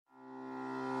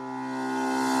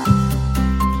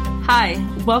Hi,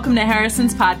 welcome to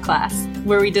Harrison's Pod Class,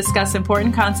 where we discuss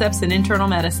important concepts in internal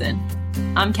medicine.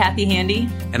 I'm Kathy Handy.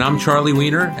 And I'm Charlie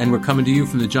Weiner, and we're coming to you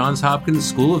from the Johns Hopkins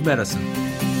School of Medicine.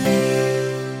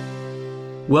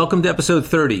 Welcome to episode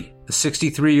 30, a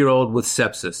 63-year-old with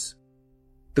sepsis.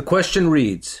 The question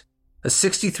reads, a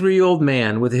 63-year-old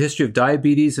man with a history of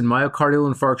diabetes and myocardial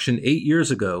infarction 8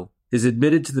 years ago is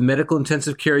admitted to the medical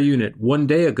intensive care unit 1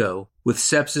 day ago with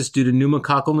sepsis due to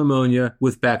pneumococcal pneumonia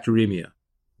with bacteremia.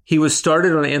 He was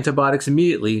started on antibiotics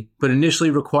immediately, but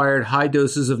initially required high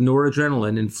doses of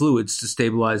noradrenaline and fluids to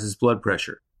stabilize his blood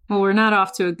pressure. Well, we're not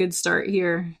off to a good start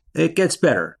here. It gets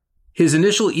better. His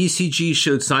initial ECG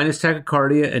showed sinus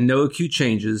tachycardia and no acute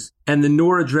changes, and the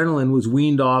noradrenaline was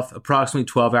weaned off approximately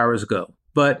 12 hours ago.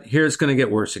 But here it's going to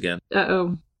get worse again.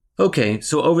 Uh-oh. Okay,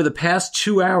 so over the past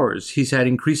 2 hours, he's had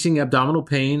increasing abdominal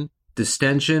pain,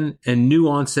 distension, and new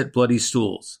onset bloody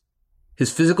stools.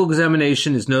 His physical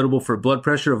examination is notable for a blood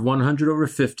pressure of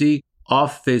 100/50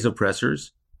 off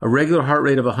vasopressors, a regular heart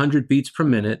rate of 100 beats per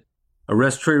minute, a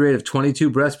respiratory rate of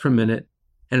 22 breaths per minute,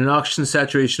 and an oxygen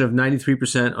saturation of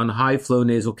 93% on high-flow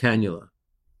nasal cannula.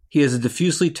 He has a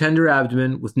diffusely tender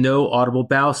abdomen with no audible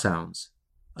bowel sounds.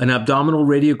 An abdominal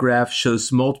radiograph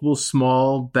shows multiple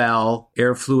small bowel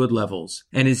air fluid levels,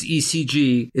 and his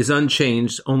ECG is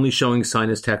unchanged, only showing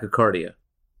sinus tachycardia.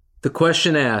 The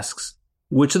question asks,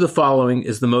 which of the following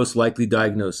is the most likely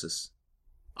diagnosis?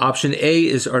 Option A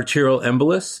is arterial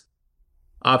embolus.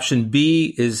 Option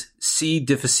B is C.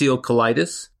 difficile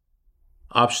colitis.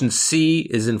 Option C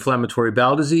is inflammatory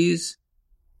bowel disease.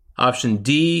 Option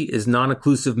D is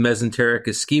non-occlusive mesenteric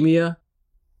ischemia.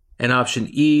 And option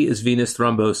E is venous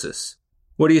thrombosis.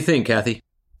 What do you think, Kathy?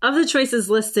 Of the choices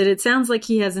listed, it sounds like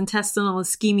he has intestinal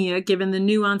ischemia given the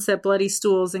new onset bloody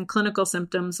stools and clinical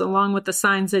symptoms along with the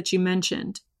signs that you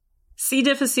mentioned. C.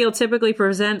 difficile typically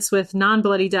presents with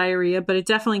non-bloody diarrhea, but it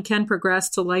definitely can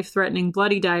progress to life-threatening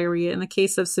bloody diarrhea in the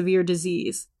case of severe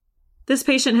disease. This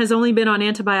patient has only been on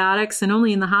antibiotics and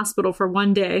only in the hospital for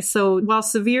 1 day, so while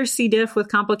severe C. diff with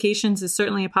complications is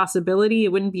certainly a possibility,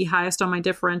 it wouldn't be highest on my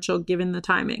differential given the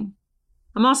timing.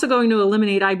 I'm also going to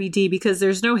eliminate IBD because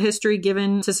there's no history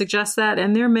given to suggest that,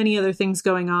 and there are many other things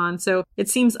going on, so it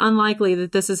seems unlikely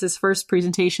that this is his first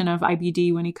presentation of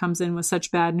IBD when he comes in with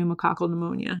such bad pneumococcal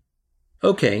pneumonia.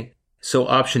 Okay, so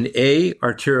option A,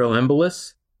 arterial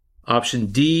embolus, option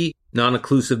D,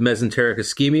 non-occlusive mesenteric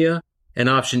ischemia, and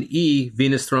option E,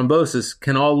 venous thrombosis,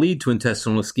 can all lead to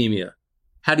intestinal ischemia.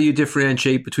 How do you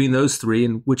differentiate between those three,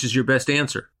 and which is your best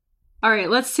answer? All right,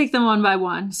 let's take them one by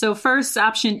one. So first,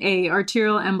 option A,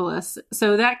 arterial embolus.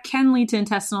 So that can lead to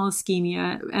intestinal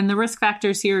ischemia, and the risk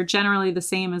factors here are generally the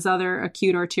same as other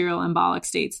acute arterial embolic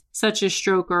states, such as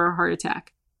stroke or a heart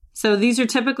attack. So these are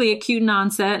typically acute in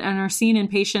onset and are seen in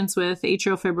patients with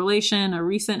atrial fibrillation, a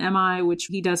recent MI, which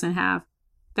he doesn't have,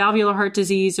 valvular heart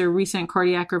disease, or recent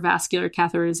cardiac or vascular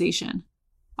catheterization.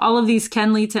 All of these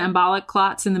can lead to embolic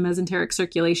clots in the mesenteric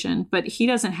circulation, but he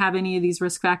doesn't have any of these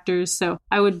risk factors, so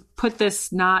I would put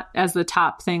this not as the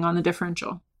top thing on the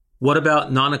differential. What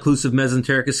about non-occlusive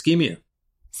mesenteric ischemia?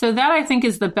 So that, I think,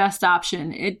 is the best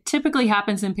option. It typically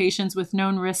happens in patients with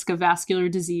known risk of vascular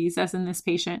disease, as in this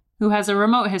patient, who has a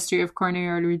remote history of coronary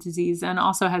artery disease and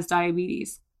also has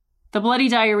diabetes. The bloody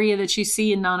diarrhea that you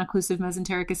see in non-occlusive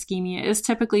mesenteric ischemia is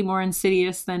typically more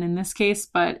insidious than in this case,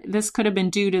 but this could have been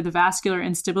due to the vascular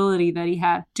instability that he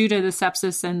had due to the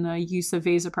sepsis and the use of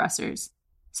vasopressors.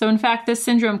 So in fact, this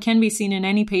syndrome can be seen in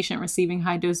any patient receiving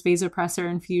high-dose vasopressor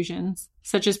infusions,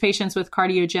 such as patients with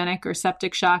cardiogenic or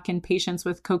septic shock and patients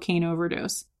with cocaine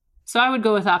overdose. So I would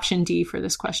go with option D for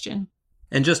this question.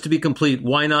 And just to be complete,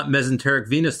 why not mesenteric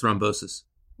venous thrombosis?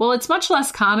 Well, it's much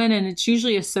less common, and it's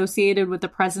usually associated with the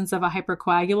presence of a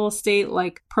hypercoagulable state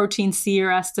like protein C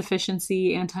or S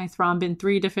deficiency, antithrombin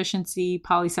 3 deficiency,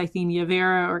 polycythemia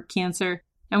vera, or cancer.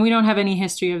 And we don't have any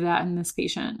history of that in this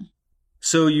patient.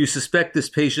 So you suspect this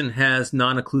patient has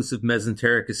non-occlusive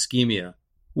mesenteric ischemia.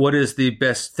 What is the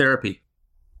best therapy?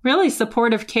 Really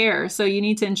supportive care. So you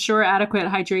need to ensure adequate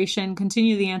hydration,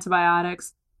 continue the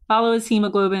antibiotics, follow his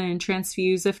hemoglobin and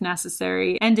transfuse if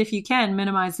necessary, and if you can,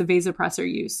 minimize the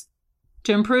vasopressor use.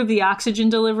 To improve the oxygen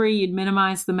delivery, you'd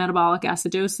minimize the metabolic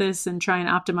acidosis and try and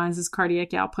optimize his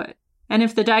cardiac output. And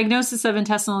if the diagnosis of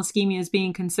intestinal ischemia is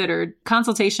being considered,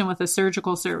 consultation with a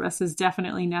surgical service is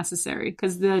definitely necessary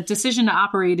because the decision to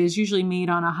operate is usually made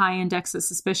on a high index of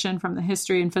suspicion from the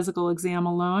history and physical exam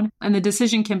alone, and the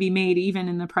decision can be made even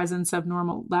in the presence of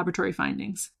normal laboratory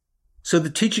findings. So the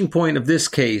teaching point of this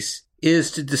case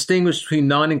is to distinguish between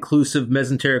non-inclusive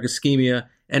mesenteric ischemia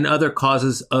and other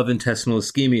causes of intestinal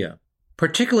ischemia.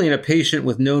 particularly in a patient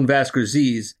with known vascular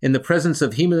disease, in the presence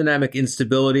of hemodynamic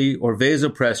instability or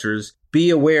vasopressors, be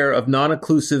aware of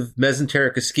non-occlusive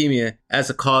mesenteric ischemia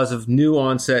as a cause of new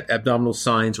onset abdominal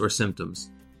signs or symptoms.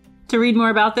 To read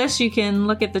more about this, you can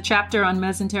look at the chapter on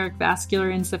mesenteric vascular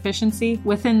insufficiency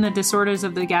within the disorders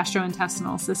of the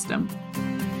gastrointestinal system.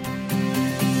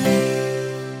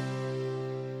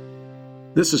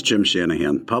 This is Jim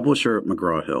Shanahan, publisher at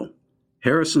McGraw-Hill.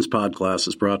 Harrison's Podcast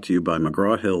is brought to you by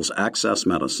McGraw-Hill's Access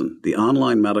Medicine, the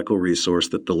online medical resource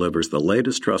that delivers the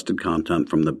latest trusted content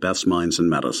from the best minds in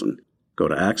medicine. Go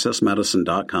to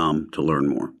accessmedicine.com to learn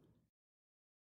more.